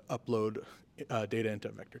 have to upload data into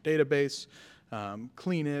a vector database,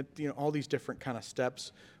 clean it, all these different kind of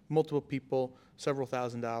steps, multiple people, several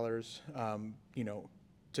 $1,000s,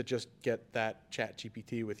 to just get that chat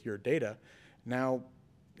GPT with your data. Now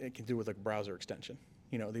it can do it with a browser extension,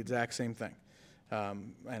 the exact same thing.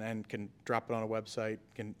 And can drop it on a website,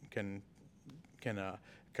 can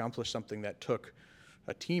accomplish something that took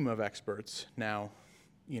a team of experts. Now,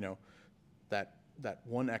 that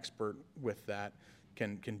one expert with that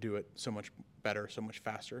can do it so much better, so much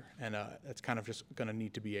faster, and it's kind of just going to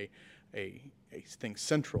need to be a thing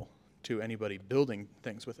central to anybody building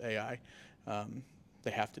things with AI.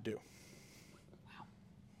 They have to do. Wow.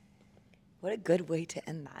 What a good way to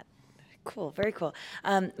end that. Cool, very cool.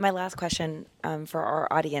 My last question for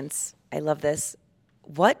our audience, I love this.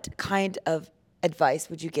 What kind of advice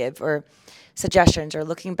would you give, or suggestions, or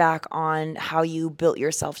looking back on how you built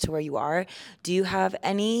yourself to where you are? Do you have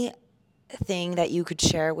anything that you could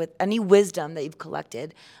share with, any wisdom that you've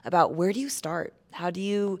collected about where do you start? How do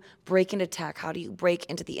you break into tech? How do you break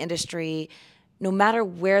into the industry? No matter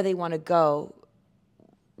where they want to go,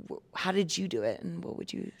 how did you do it, and what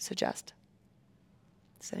would you suggest?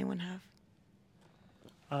 Does anyone have?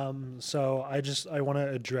 So I want to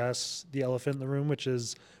address the elephant in the room, which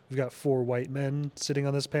is we've got 4 white men sitting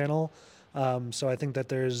on this panel. So I think that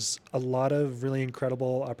there's a lot of really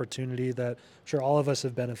incredible opportunity that I'm sure all of us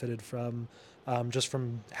have benefited from, just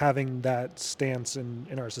from having that stance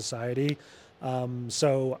in our society.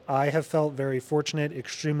 So I have felt very fortunate,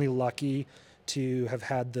 extremely lucky to have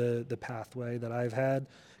had the pathway that I've had.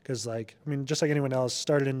 Because just like anyone else,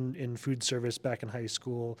 started in food service back in high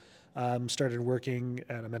school, started working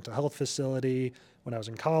at a mental health facility when I was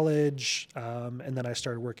in college, and then I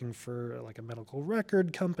started working for a medical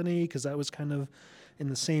record company because that was kind of in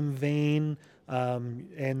the same vein.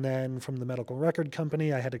 And then from the medical record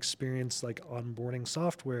company, I had experience onboarding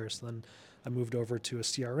software. So then I moved over to a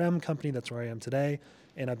CRM company. That's where I am today,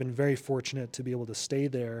 and I've been very fortunate to be able to stay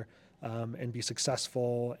there and be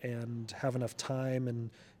successful and have enough time and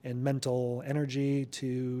mental energy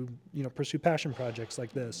to pursue passion projects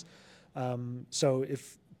like this. So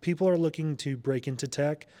if people are looking to break into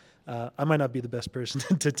tech, I might not be the best person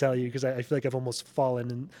to tell you, because I feel like I've almost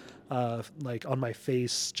fallen on my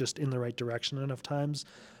face just in the right direction enough times.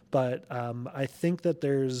 But I think that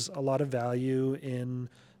there's a lot of value in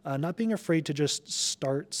not being afraid to just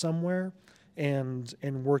start somewhere and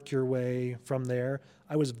work your way from there.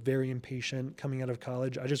 I was very impatient coming out of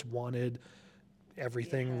college. I just wanted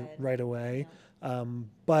everything right away.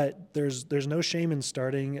 But there's no shame in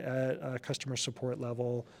starting at a customer support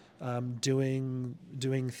level, doing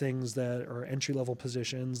things that are entry level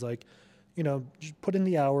positions, just put in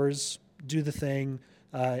the hours, do the thing.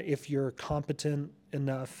 If you're competent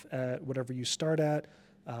enough at whatever you start at,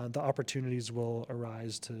 the opportunities will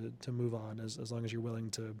arise to move on as long as you're willing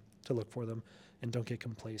to look for them and don't get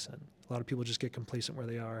complacent. A lot of people just get complacent where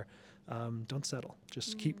they are. Don't settle.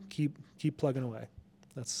 Just keep plugging away.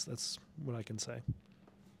 That's what I can say.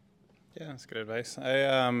 Yeah, that's good advice.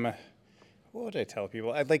 What would I tell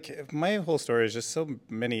people? My whole story is just so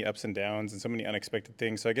many ups and downs and so many unexpected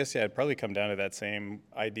things. So I guess, I'd probably come down to that same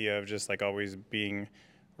idea of just always being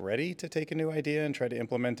ready to take a new idea and try to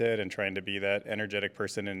implement it, and trying to be that energetic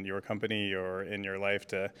person in your company or in your life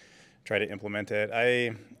to try to implement it.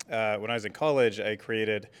 When I was in college, I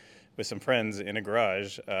created with some friends in a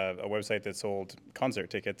garage a website that sold concert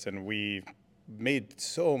tickets, and we made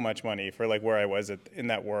so much money for where I was in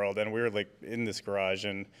that world. And we were in this garage,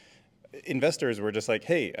 and investors were just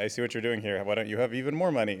hey, I see what you're doing here. Why don't you have even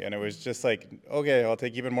more money? And it was just okay, I'll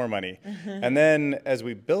take even more money. And then as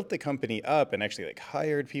we built the company up and actually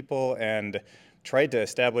hired people and tried to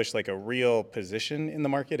establish a real position in the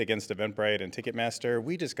market against Eventbrite and Ticketmaster,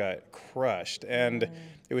 we just got crushed. And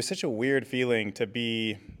it was such a weird feeling to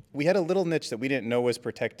be. We had a little niche that we didn't know was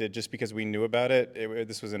protected just because we knew about it.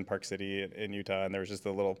 This was in Park City in Utah, and there was just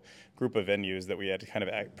a little group of venues that we had kind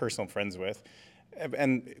of personal friends with.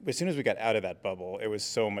 And as soon as we got out of that bubble, it was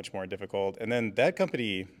so much more difficult. And then that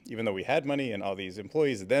company, even though we had money and all these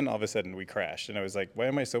employees, then all of a sudden we crashed. And I was why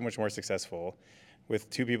am I so much more successful with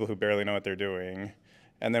 2 people who barely know what they're doing?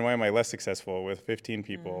 And then why am I less successful with 15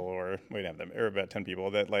 people or about 10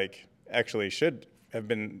 people that actually should have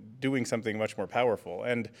been doing something much more powerful?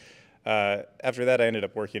 And after that, I ended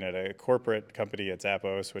up working at a corporate company at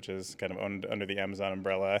Zappos, which is kind of owned under the Amazon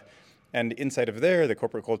umbrella. And inside of there, the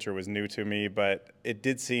corporate culture was new to me, but it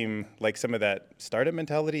did seem like some of that startup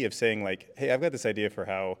mentality of saying hey, I've got this idea for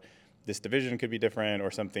how this division could be different,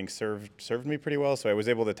 or something served me pretty well. So I was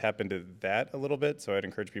able to tap into that a little bit. So I'd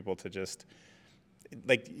encourage people to just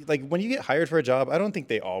like when you get hired for a job, I don't think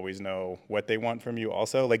they always know what they want from you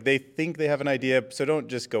also. Like they think they have an idea, so don't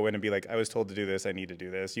just go in and be like, I was told to do this, I need to do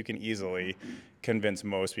this. You can easily convince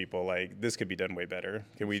most people like this could be done way better.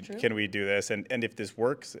 Can we do this? And if this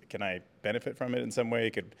works, can I benefit from it in some way?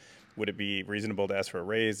 Would it be reasonable to ask for a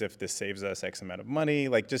raise if this saves us X amount of money?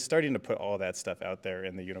 Like just starting to put all that stuff out there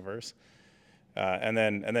in the universe. And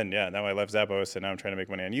then, yeah, now I left Zappos and now I'm trying to make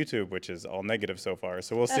money on YouTube, which is all negative so far.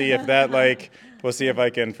 So we'll see if that we'll see if I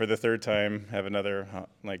can, for the third time, have another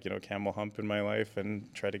camel hump in my life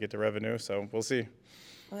and try to get to revenue. So we'll see.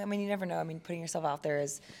 Well, I mean, you never know. I mean, putting yourself out there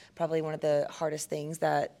is probably one of the hardest things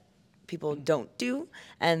that people don't do,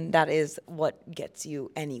 and that is what gets you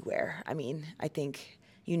anywhere. I mean, I think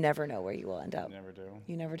you never know where you will end up. You never do.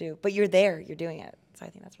 You never do. But you're there. You're doing it. So I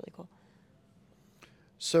think that's really cool.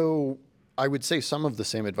 So I would say some of the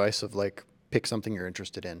same advice of like pick something you're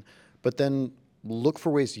interested in, but then look for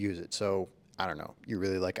ways to use it. So I don't know, you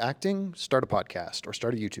really like acting, start a podcast or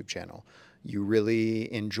start a YouTube channel. You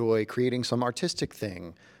really enjoy creating some artistic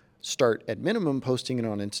thing, start at minimum posting it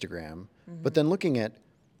on Instagram, but then looking at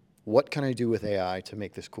what can I do with AI to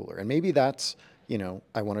make this cooler? And maybe that's,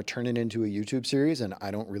 I want to turn it into a YouTube series and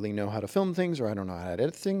I don't really know how to film things or I don't know how to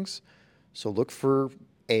edit things. So look for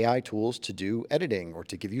AI tools to do editing or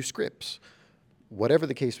to give you scripts. Whatever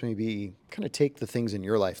the case may be, kind of take the things in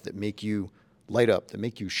your life that make you light up, that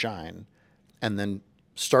make you shine, and then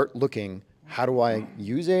start looking, how do I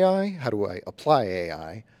use AI? How do I apply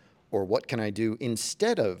AI? Or what can I do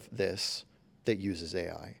instead of this that uses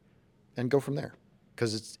AI? And go from there.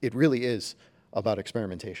 Because it really is about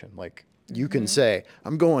experimentation. Like you can say,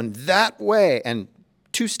 I'm going that way, and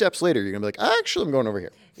 2 steps later, you're gonna be like, actually, I'm going over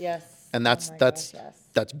here. Yes. And that's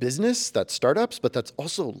that's business, that's startups, but that's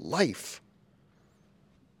also life.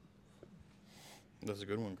 That's a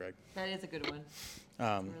good one, Greg. That is a good one.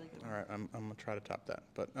 All right, I'm gonna try to top that,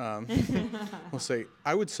 but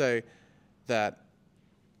I would say that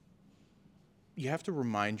you have to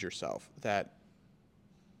remind yourself that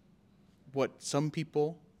what some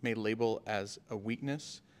people may label as a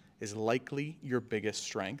weakness is likely your biggest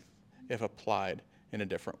strength if applied in a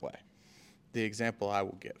different way. The example I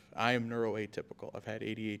will give, I am neuroatypical. I've had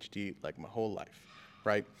ADHD like my whole life,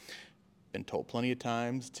 right? Been told plenty of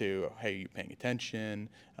times to, hey, you paying attention?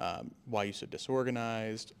 Why are you so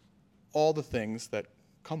disorganized? All the things that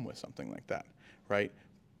come with something like that, right?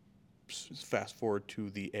 Fast forward to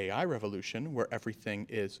the AI revolution where everything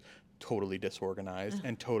is totally disorganized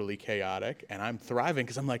and totally chaotic, and I'm thriving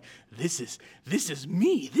because I'm like, this is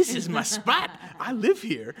me. This is my spot. I live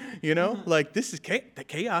here. Like this is the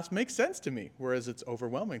chaos makes sense to me, whereas it's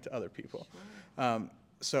overwhelming to other people.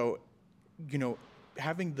 So,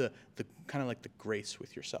 having the kind of like the grace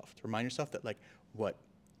with yourself to remind yourself that like what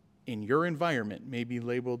in your environment may be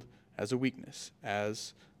labeled as a weakness,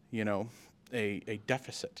 as a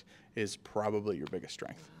deficit, is probably your biggest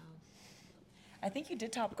strength. I think you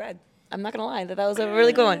did top Greg. I'm not gonna lie, that was a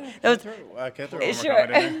really good one. That was Can I throw one more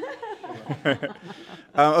comment in there?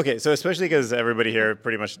 Okay, so especially because everybody here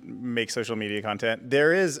pretty much makes social media content,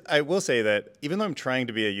 I will say that even though I'm trying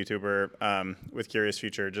to be a YouTuber with Curious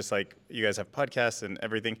Future, just like you guys have podcasts and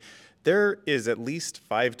everything, there is at least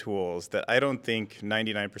 5 tools that I don't think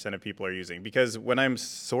 99% of people are using. Because when I'm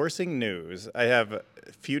sourcing news, I have a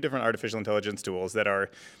few different artificial intelligence tools that are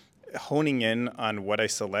honing in on what I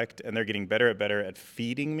select, and they're getting better at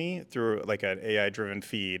feeding me through like an AI-driven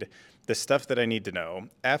feed, the stuff that I need to know.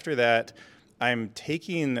 After that, I'm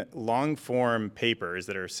taking long-form papers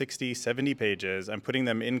that are 60, 70 pages, I'm putting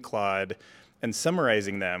them in Claude and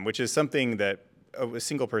summarizing them, which is something that a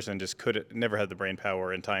single person just never had the brain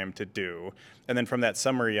power and time to do. And then from that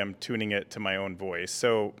summary, I'm tuning it to my own voice.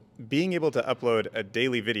 So being able to upload a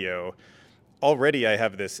daily video, already I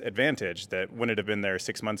have this advantage that wouldn't have been there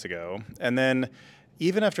 6 months ago. And then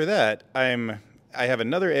even after that, I have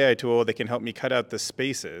another AI tool that can help me cut out the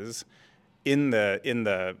spaces in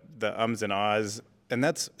the ums and ahs, and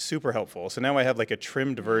that's super helpful. So now I have like a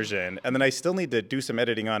trimmed version, and then I still need to do some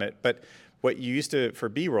editing on it. But what you used to, for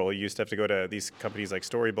B-roll, you used to have to go to these companies like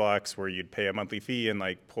Storyblocks where you'd pay a monthly fee and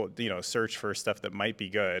like search for stuff that might be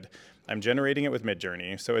good. I'm generating it with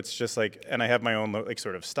Midjourney, so it's just like, and I have my own like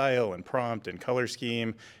sort of style and prompt and color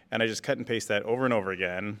scheme, and I just cut and paste that over and over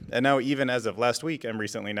again. And now even as of last week, I'm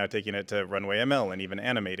recently now taking it to Runway ML and even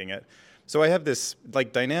animating it. So I have this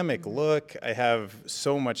like dynamic look, I have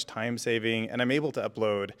so much time saving, and I'm able to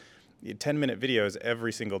upload 10-minute videos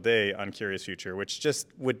every single day on Curious Future, which just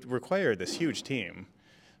would require this huge team.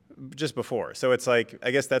 just before. So it's like,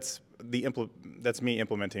 I guess that's that's me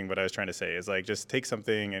implementing what I was trying to say, is like, just take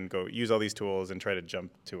something and go use all these tools and try to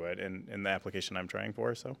jump to it in the application I'm trying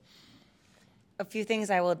for. So A few things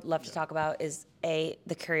I would love to talk about is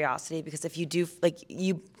the curiosity, because if you do, like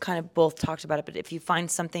you kind of both talked about it, but if you find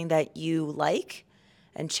something that you like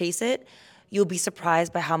and chase it, you'll be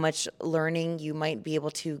surprised by how much learning you might be able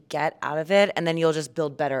to get out of it, and then you'll just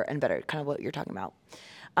build better and better, kind of what you're talking about.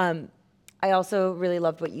 I also really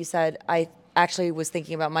loved what you said. I actually was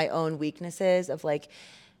thinking about my own weaknesses of like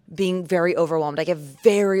being very overwhelmed. I get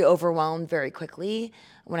very overwhelmed very quickly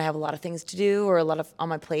when I have a lot of things to do or a lot of on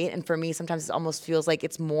my plate. And for me, sometimes it almost feels like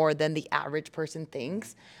it's more than the average person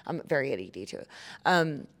thinks. I'm very ADD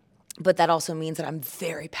too. But that also means that I'm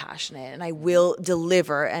very passionate and I will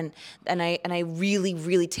deliver, and I really,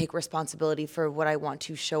 really take responsibility for what I want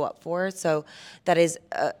to show up for. So that is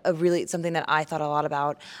a really something that I thought a lot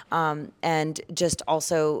about, and just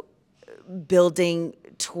also building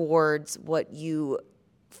towards what you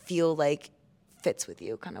feel like fits with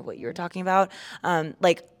you, kind of what you were talking about.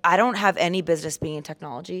 Like I don't have any business being in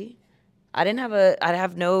technology. I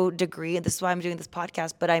have no degree, and this is why I'm doing this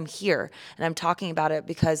podcast, but I'm here and I'm talking about it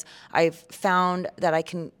because I've found that I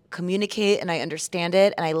can communicate and I understand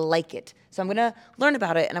it and I like it. So I'm going to learn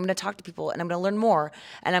about it and I'm going to talk to people and I'm going to learn more,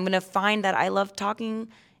 and I'm going to find that I love talking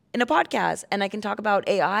in a podcast, and I can talk about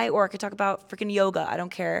AI or I could talk about freaking yoga. I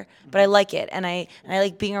don't care, but I like it, and I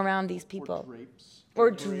like being around these people. Or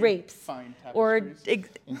drapes, or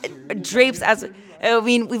drapes. I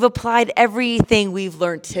mean, we've applied everything we've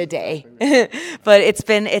learned today, but it's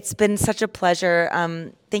been such a pleasure.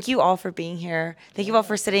 Thank you all for being here. Thank you all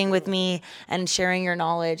for sitting with me and sharing your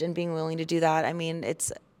knowledge and being willing to do that. I mean,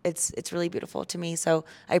 it's really beautiful to me. So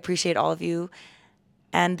I appreciate all of you.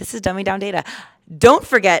 And this is Dumbing Down Data. Don't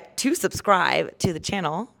forget to subscribe to the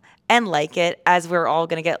channel and like it, as we're all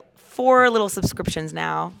gonna get 4 little subscriptions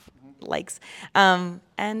now. Likes.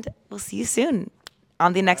 And we'll see you soon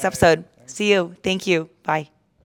on the next episode. See you. Thank you. Bye.